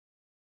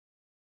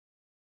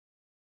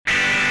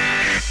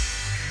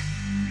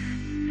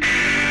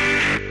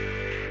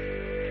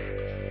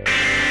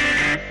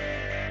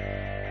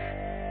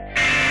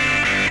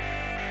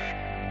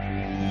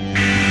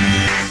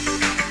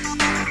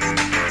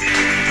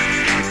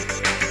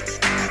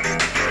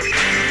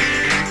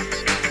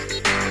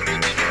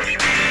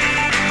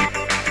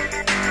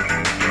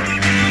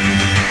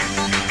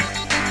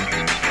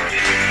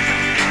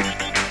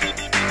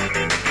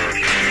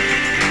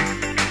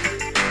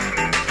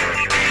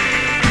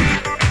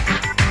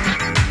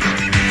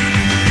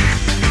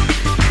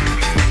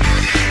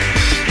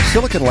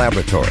Silicon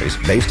Laboratories,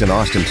 based in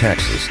Austin,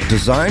 Texas,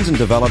 designs and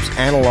develops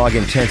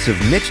analog-intensive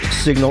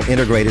mixed-signal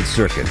integrated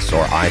circuits,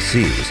 or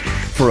ICs,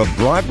 for a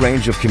broad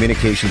range of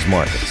communications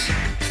markets.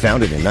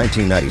 Founded in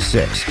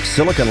 1996,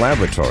 Silicon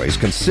Laboratories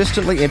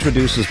consistently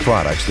introduces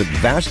products that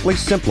vastly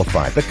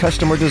simplify the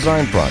customer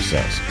design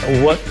process.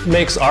 What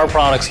makes our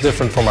products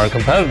different from our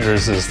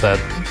competitors is that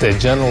they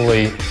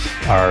generally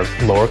are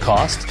lower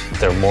cost,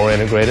 they're more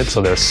integrated,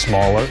 so they're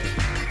smaller,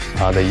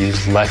 they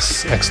use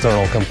less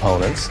external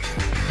components,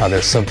 they're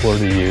simpler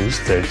to use,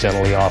 they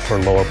generally offer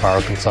lower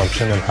power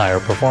consumption and higher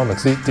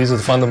performance. These are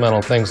the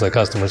fundamental things that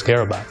customers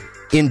care about.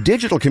 In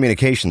digital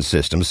communication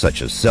systems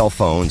such as cell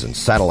phones and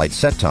satellite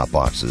set-top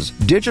boxes,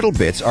 digital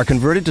bits are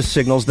converted to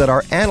signals that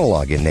are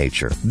analog in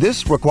nature.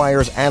 This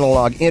requires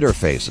analog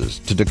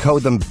interfaces to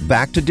decode them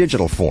back to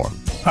digital form.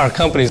 Our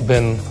company's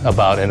been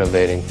about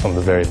innovating from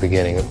the very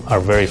beginning. Our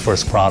very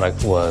first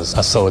product was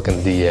a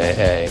silicon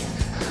DAA.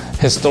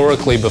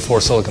 Historically, before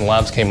Silicon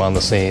Labs came on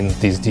the scene,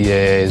 these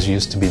DAAs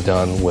used to be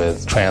done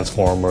with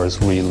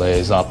transformers,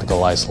 relays,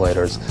 optical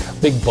isolators,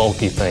 big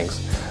bulky things.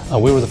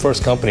 We were the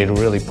first company to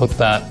really put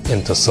that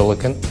into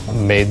silicon,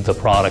 made the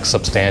product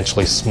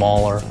substantially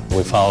smaller.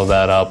 We followed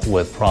that up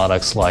with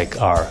products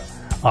like our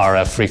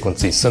RF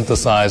frequency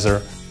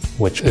synthesizer,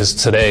 which is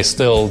today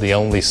still the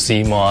only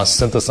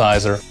CMOS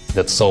synthesizer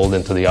that's sold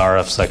into the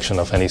RF section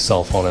of any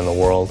cell phone in the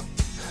world.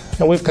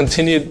 And we've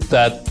continued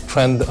that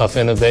trend of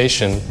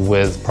innovation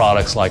with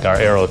products like our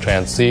Aero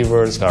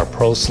transceivers, our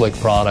ProSlick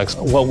products,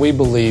 what we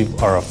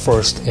believe are a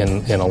first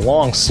in a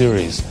long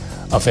series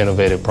of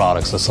innovative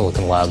products that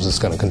Silicon Labs is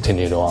going to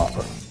continue to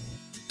offer.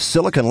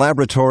 Silicon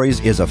Laboratories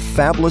is a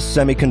fabless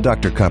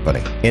semiconductor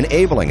company,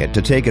 enabling it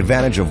to take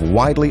advantage of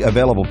widely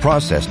available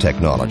process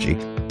technology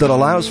that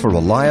allows for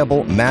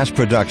reliable mass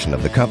production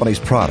of the company's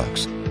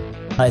products.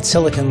 At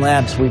Silicon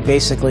Labs, we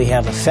basically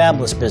have a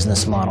fabless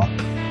business model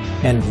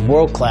and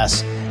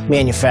world-class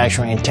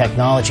manufacturing and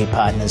technology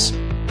partners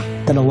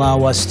that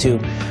allow us to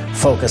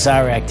focus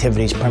our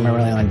activities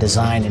primarily on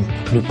design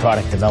and new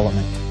product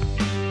development.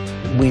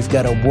 We've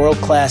got a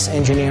world-class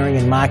engineering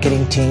and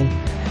marketing team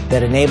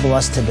that enable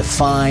us to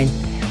define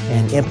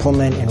and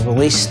implement and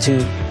release to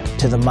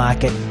the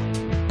market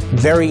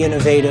very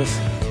innovative,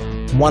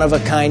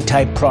 one-of-a-kind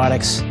type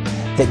products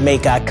that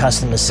make our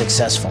customers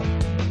successful.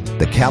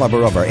 The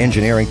caliber of our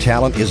engineering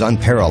talent is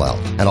unparalleled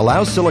and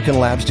allows Silicon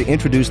Labs to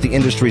introduce the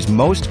industry's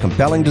most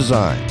compelling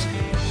designs.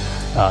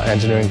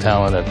 Engineering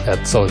talent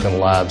at Silicon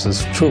Labs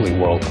is truly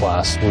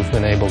world-class. We've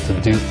been able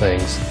to do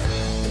things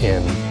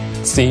in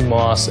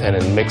CMOS and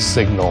in mixed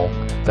signal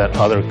that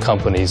other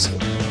companies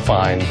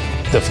find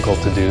difficult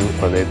to do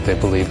or they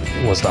believe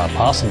was not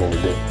possible to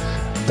do.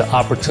 The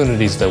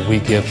opportunities that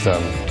we give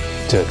them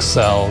to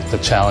excel, to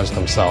challenge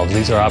themselves,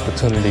 these are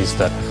opportunities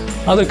that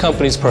other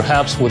companies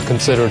perhaps would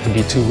consider to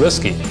be too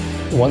risky.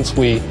 Once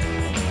we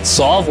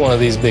solve one of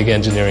these big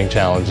engineering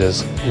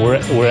challenges,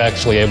 we're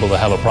actually able to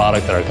have a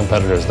product that our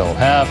competitors don't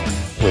have,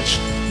 which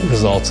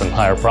results in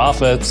higher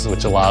profits,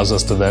 which allows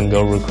us to then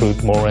go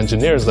recruit more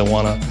engineers that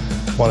want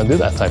to do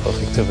that type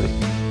of activity.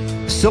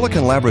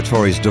 Silicon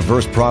Laboratories'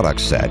 diverse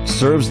product set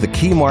serves the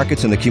key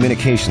markets in the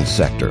communications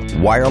sector: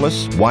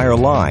 wireless,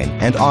 wireline,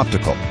 and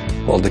optical.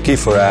 Well, the key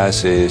for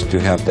us is to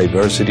have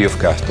diversity of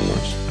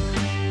customers,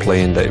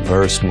 play in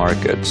diverse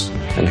markets,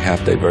 and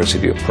have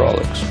diversity of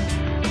products.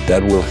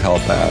 That will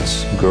help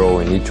us grow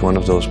in each one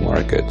of those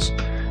markets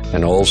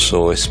and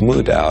also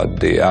smooth out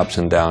the ups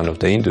and downs of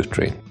the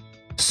industry.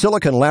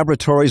 Silicon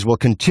Laboratories will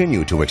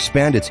continue to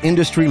expand its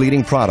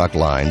industry-leading product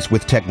lines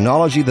with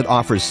technology that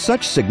offers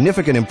such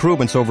significant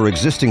improvements over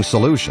existing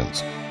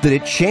solutions that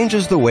it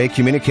changes the way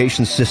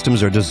communication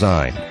systems are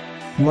designed.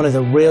 One of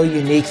the real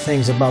unique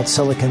things about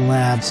Silicon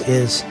Labs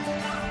is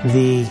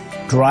the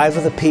drive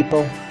of the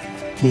people,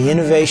 the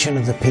innovation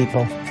of the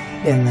people,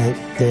 and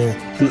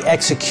the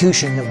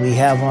execution that we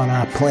have on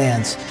our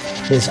plans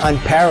is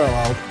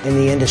unparalleled in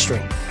the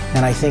industry.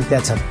 And I think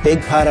that's a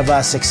big part of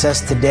our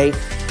success to date.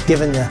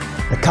 Given the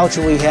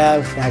culture we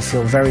have, I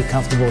feel very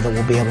comfortable that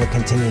we'll be able to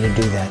continue to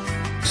do that.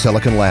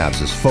 Silicon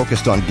Labs is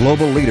focused on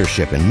global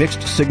leadership in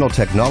mixed signal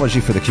technology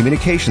for the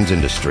communications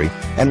industry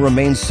and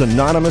remains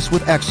synonymous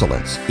with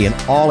excellence in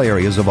all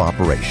areas of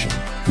operation.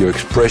 Your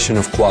expression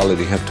of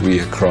quality have to be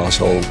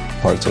across all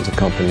parts of the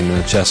company,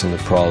 not just on the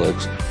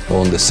products or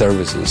on the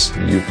services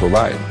you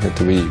provide. It have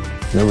to be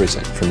in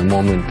everything, from the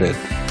moment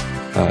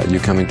that you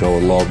come into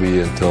our lobby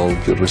until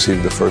you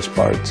receive the first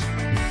parts.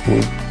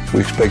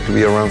 We expect to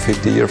be around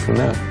 50 years from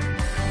now.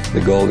 The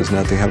goal is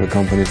not to have a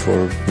company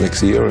for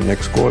next year or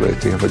next quarter,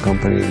 to have a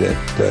company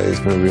that is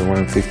going to be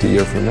around 50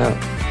 years from now.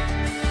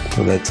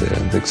 So that's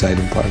the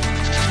exciting part.